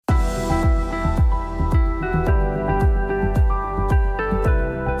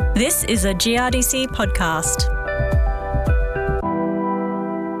This is a GRDC podcast.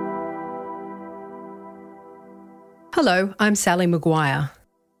 Hello, I'm Sally Maguire.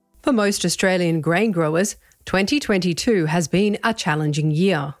 For most Australian grain growers, 2022 has been a challenging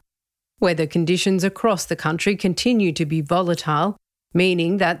year. Weather conditions across the country continue to be volatile,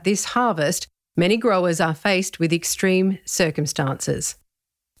 meaning that this harvest, many growers are faced with extreme circumstances.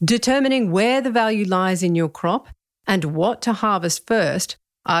 Determining where the value lies in your crop and what to harvest first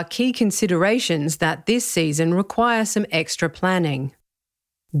are key considerations that this season require some extra planning.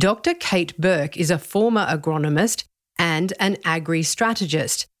 Dr. Kate Burke is a former agronomist and an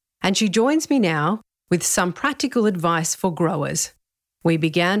agri-strategist, and she joins me now with some practical advice for growers. We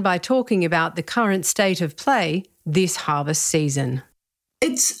began by talking about the current state of play this harvest season.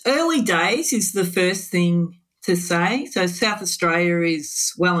 It's early days is the first thing to say. So South Australia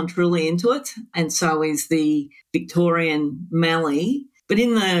is well and truly into it, and so is the Victorian Mallee. But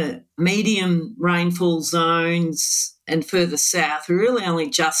in the medium rainfall zones and further south, we're really only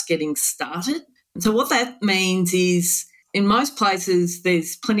just getting started. And so what that means is in most places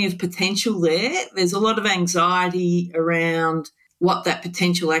there's plenty of potential there. There's a lot of anxiety around what that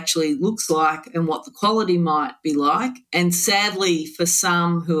potential actually looks like and what the quality might be like. And sadly, for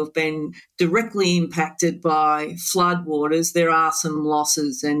some who have been directly impacted by floodwaters, there are some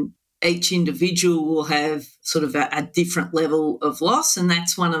losses, and each individual will have sort of a different level of loss, and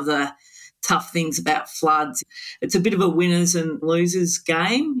that's one of the tough things about floods. It's a bit of a winners and losers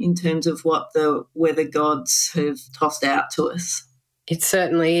game in terms of what the weather gods have tossed out to us. It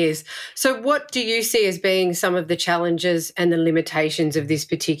certainly is. So what do you see as being some of the challenges and the limitations of this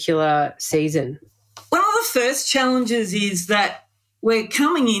particular season? One of the first challenges is that we're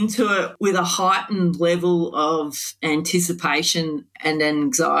coming into it with a heightened level of anticipation and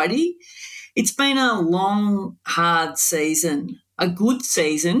anxiety. It's been a long, hard season, a good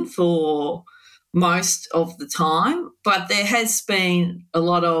season for most of the time, but there has been a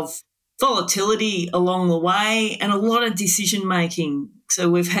lot of volatility along the way and a lot of decision making. So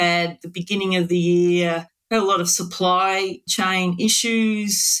we've had the beginning of the year, had a lot of supply chain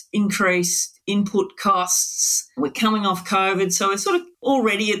issues, increased input costs. We're coming off COVID, so we're sort of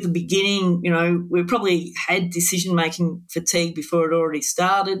already at the beginning, we probably had decision-making fatigue before it already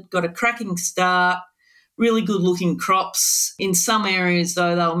started, got a cracking start, really good-looking crops. In some areas,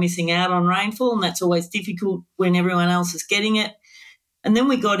 though, they were missing out on rainfall, and that's always difficult when everyone else is getting it. And then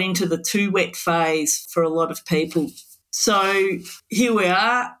we got into the too wet phase for a lot of people. So here we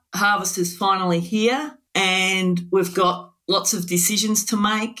are, harvest is finally here, and we've got lots of decisions to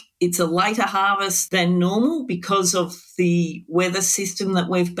make. It's a later harvest than normal because of the weather system that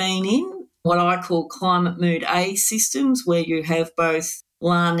we've been in, what I call climate mood A systems, where you have both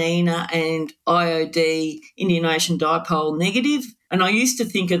La Nina and IOD, Indian Ocean Dipole negative. And I used to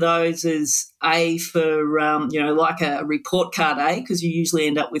think of those as A for, like a report card A, because you usually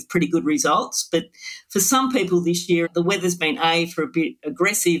end up with pretty good results. But for some people this year, the weather's been A for a bit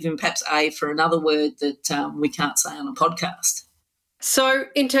aggressive and perhaps A for another word that we can't say on a podcast. So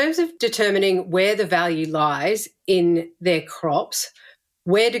in terms of determining where the value lies in their crops,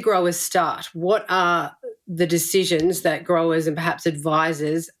 where do growers start? What are the decisions that growers and perhaps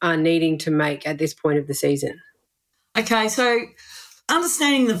advisors are needing to make at this point of the season? Okay, so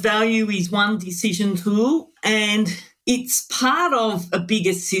understanding the value is one decision tool, and it's part of a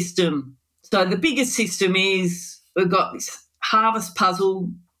bigger system. So the bigger system is we've got this harvest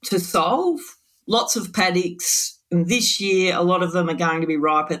puzzle to solve, lots of paddocks, and this year a lot of them are going to be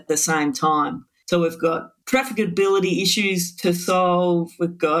ripe at the same time. So we've got trafficability issues to solve,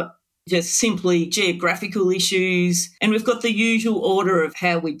 we've got just simply geographical issues, and we've got the usual order of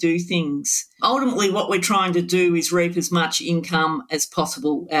how we do things. Ultimately, what we're trying to do is reap as much income as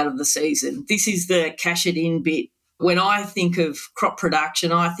possible out of the season. This is the cash it in bit. When I think of crop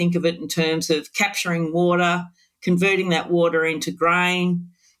production, I think of it in terms of capturing water, converting that water into grain,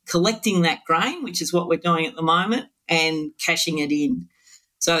 collecting that grain, which is what we're doing at the moment, and cashing it in.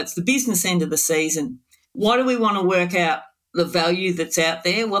 So it's the business end of the season. Why do we want to work out the value that's out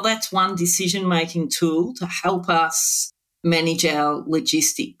there? Well, that's one decision-making tool to help us manage our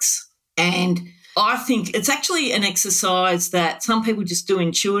logistics. And I think it's actually an exercise that some people just do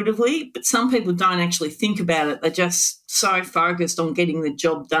intuitively, but some people don't actually think about it. They're just so focused on getting the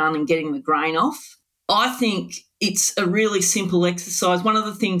job done and getting the grain off. I think it's a really simple exercise. One of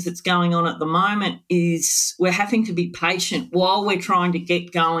the things that's going on at the moment is we're having to be patient while we're trying to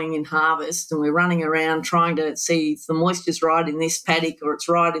get going in harvest, and we're running around trying to see if the moisture's right in this paddock or it's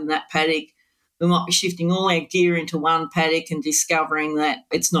right in that paddock. We might be shifting all our gear into one paddock and discovering that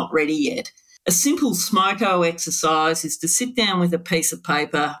it's not ready yet. A simple smoko exercise is to sit down with a piece of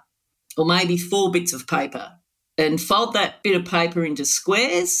paper or maybe 4 bits of paper, and fold that bit of paper into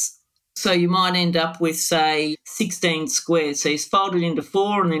squares. So you might end up with, say, 16 squares. So you fold it into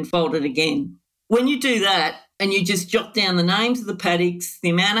 4 and then fold it again. When you do that and you just jot down the names of the paddocks, the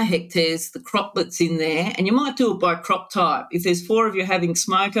amount of hectares, the crop that's in there, and you might do it by crop type. If there's 4 of you having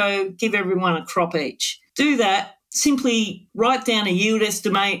smoko, give everyone a crop each. Do that. Simply write down a yield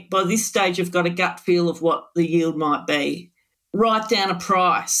estimate. By this stage, you've got a gut feel of what the yield might be. Write down a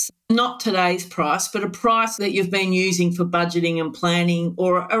price, not today's price, but a price that you've been using for budgeting and planning,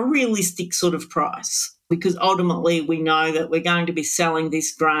 or a realistic sort of price, because ultimately we know that we're going to be selling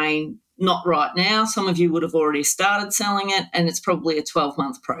this grain not right now. Some of you would have already started selling it, and it's probably a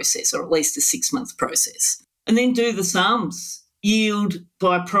 12-month process, or at least a 6-month process. And then do the sums. Yield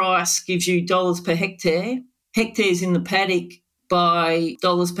by price gives you dollars per hectare. Hectares in the paddock by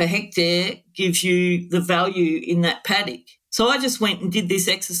dollars per hectare gives you the value in that paddock. So I just went and did this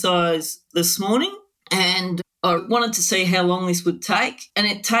exercise this morning, and I wanted to see how long this would take. And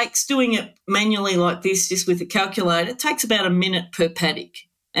it takes, doing it manually like this, just with a calculator, it takes about a minute per paddock.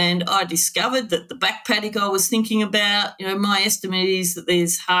 And I discovered that the back paddock I was thinking about, my estimate is that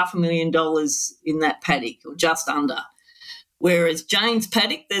there's $500,000 in that paddock, or just under. Whereas Jane's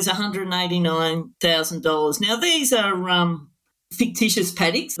paddock, there's $189,000. Now, these are fictitious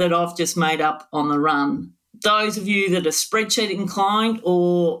paddocks that I've just made up on the run. Those of you that are spreadsheet inclined,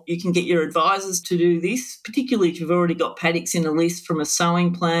 or you can get your advisors to do this, particularly if you've already got paddocks in a list from a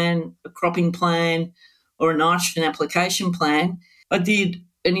sowing plan, a cropping plan, or a nitrogen application plan. I did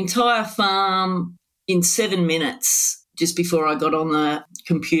an entire farm in 7 minutes just before I got on the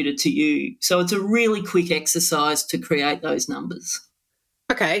computer to you. So it's a really quick exercise to create those numbers.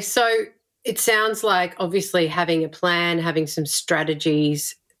 Okay, so it sounds like obviously having a plan, having some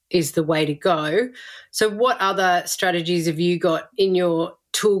strategies is the way to go. So what other strategies have you got in your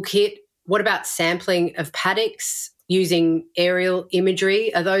toolkit? What about sampling of paddocks, using aerial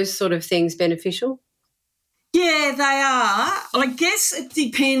imagery? Are those sort of things beneficial? Yeah, they are. I guess it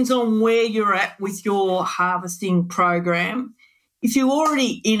depends on where you're at with your harvesting program. If you're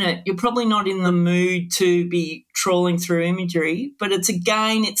already in it, you're probably not in the mood to be trawling through imagery, but it's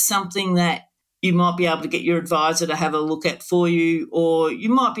something that you might be able to get your advisor to have a look at for you, or you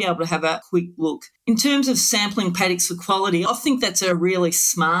might be able to have a quick look. In terms of sampling paddocks for quality, I think that's a really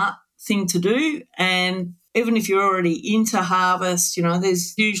smart thing to do. And even if you're already into harvest,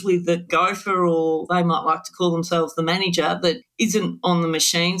 there's usually the gopher, or they might like to call themselves the manager, that isn't on the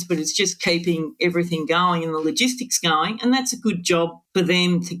machines, but it's just keeping everything going and the logistics going. And that's a good job for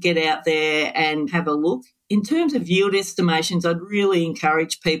them to get out there and have a look. In terms of yield estimations, I'd really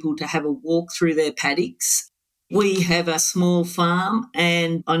encourage people to have a walk through their paddocks. We have a small farm,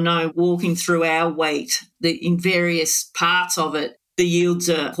 and I know walking through our wheat, in various parts of it, the yields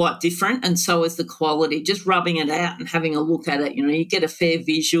are quite different, and so is the quality. Just rubbing it out and having a look at it, you get a fair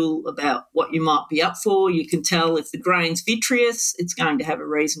visual about what you might be up for. You can tell if the grain's vitreous, it's going to have a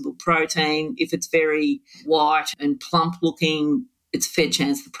reasonable protein. If it's very white and plump looking, it's a fair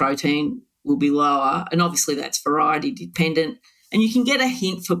chance the protein will be lower. And obviously that's variety dependent. And you can get a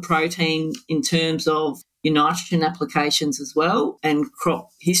hint for protein in terms of your nitrogen applications as well, and crop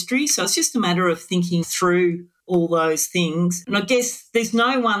history. So it's just a matter of thinking through all those things. And I guess there's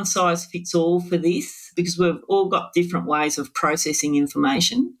no one size fits all for this, because we've all got different ways of processing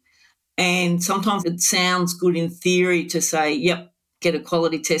information. And sometimes it sounds good in theory to say, yep, get a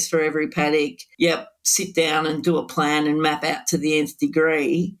quality test for every paddock, yep, sit down and do a plan and map out to the nth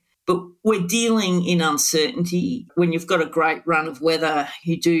degree. But we're dealing in uncertainty. When you've got a great run of weather,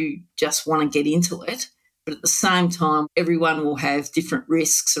 you do just want to get into it. But at the same time, everyone will have different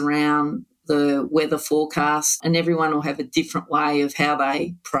risks around the weather forecast, and everyone will have a different way of how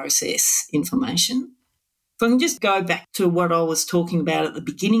they process information. If I can just go back to what I was talking about at the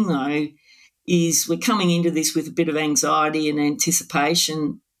beginning, though, is we're coming into this with a bit of anxiety and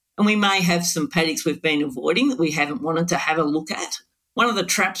anticipation, and we may have some paddocks we've been avoiding that we haven't wanted to have a look at. One of the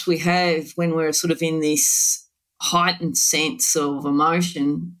traps we have when we're sort of in this heightened sense of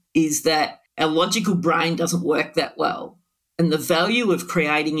emotion is that our logical brain doesn't work that well. And the value of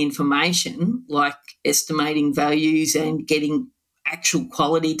creating information, like estimating values and getting actual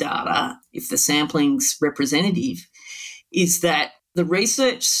quality data, if the sampling's representative, is that the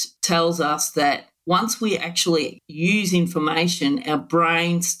research tells us that once we actually use information, our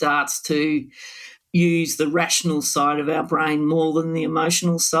brain starts to use the rational side of our brain more than the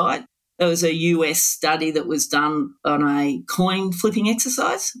emotional side. There was a US study that was done on a coin flipping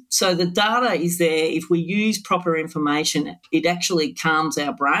exercise. So the data is there. If we use proper information, it actually calms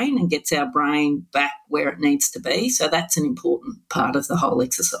our brain and gets our brain back where it needs to be. So that's an important part of the whole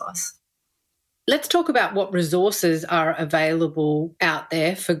exercise. Let's talk about what resources are available out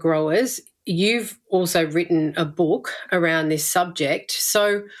there for growers. You've also written a book around this subject.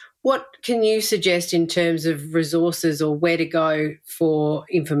 So what can you suggest in terms of resources or where to go for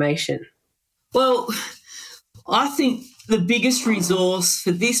information? Well, I think the biggest resource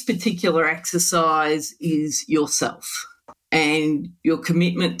for this particular exercise is yourself and your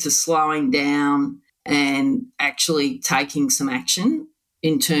commitment to slowing down and actually taking some action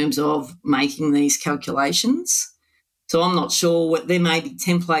in terms of making these calculations. So I'm not sure there may be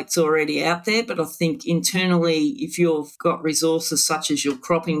templates already out there, but I think internally, if you've got resources such as your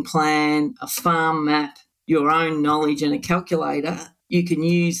cropping plan, a farm map, your own knowledge and a calculator, you can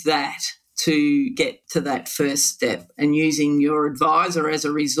use that to get to that first step, and using your advisor as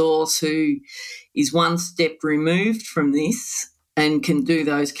a resource who is one step removed from this and can do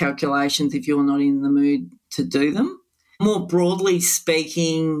those calculations if you're not in the mood to do them. More broadly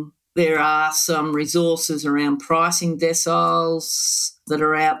speaking, there are some resources around pricing deciles that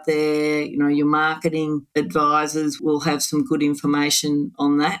are out there. You know, your marketing advisors will have some good information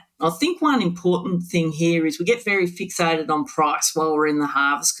on that. I think one important thing here is we get very fixated on price while we're in the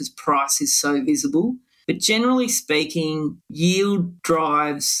harvest because price is so visible. But generally speaking, yield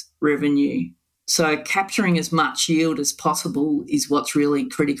drives revenue. So capturing as much yield as possible is what's really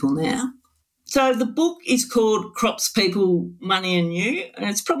critical now. So the book is called Crops, People, Money and You, and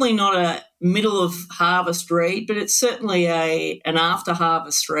it's probably not a middle of harvest read, but it's certainly an after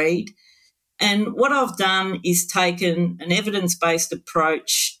harvest read. And what I've done is taken an evidence-based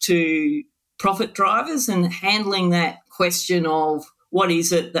approach to profit drivers and handling that question of what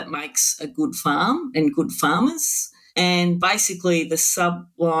is it that makes a good farm and good farmers. And basically the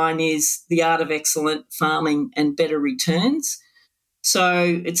subline is the art of excellent farming and better returns.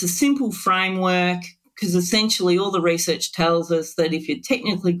 So it's a simple framework because essentially all the research tells us that if you're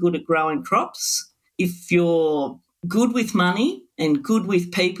technically good at growing crops, if you're good with money and good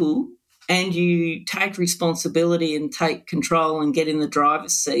with people and you take responsibility and take control and get in the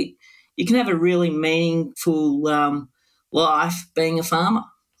driver's seat, you can have a really meaningful life being a farmer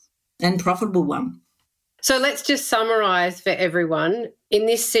and profitable one. So let's just summarise for everyone. In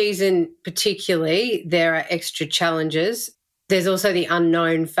this season particularly, there are extra challenges. There's also the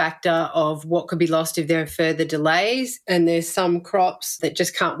unknown factor of what could be lost if there are further delays, and there's some crops that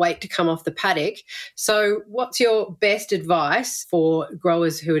just can't wait to come off the paddock. So what's your best advice for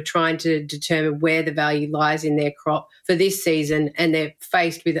growers who are trying to determine where the value lies in their crop for this season and they're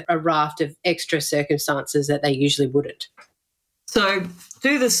faced with a raft of extra circumstances that they usually wouldn't? So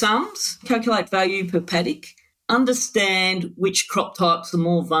do the sums, calculate value per paddock, understand which crop types are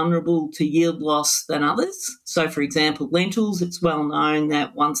more vulnerable to yield loss than others. So, for example, lentils, it's well known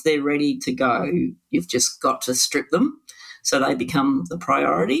that once they're ready to go, you've just got to strip them, so they become the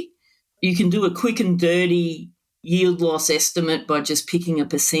priority. You can do a quick and dirty yield loss estimate by just picking a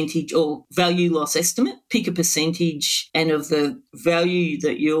percentage, or value loss estimate, pick a percentage, and of the value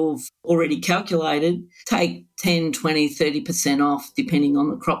that you've already calculated, take 10, 20, 30% off depending on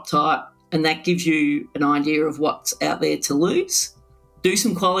the crop type. And that gives you an idea of what's out there to lose. Do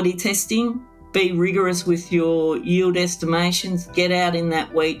some quality testing. Be rigorous with your yield estimations. Get out in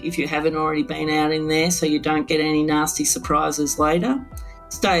that wheat if you haven't already been out in there so you don't get any nasty surprises later.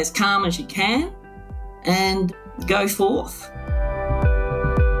 Stay as calm as you can and go forth.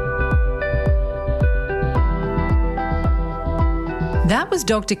 That was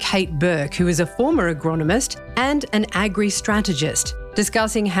Dr. Kate Burke, who is a former agronomist and an agri-strategist,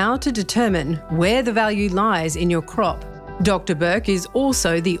 discussing how to determine where the value lies in your crop. Dr. Burke is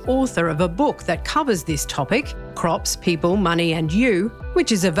also the author of a book that covers this topic, Crops, People, Money and You,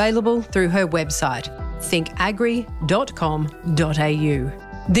 which is available through her website,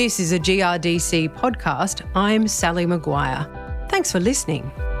 thinkagri.com.au. This is a GRDC podcast. I'm Sally Maguire. Thanks for listening.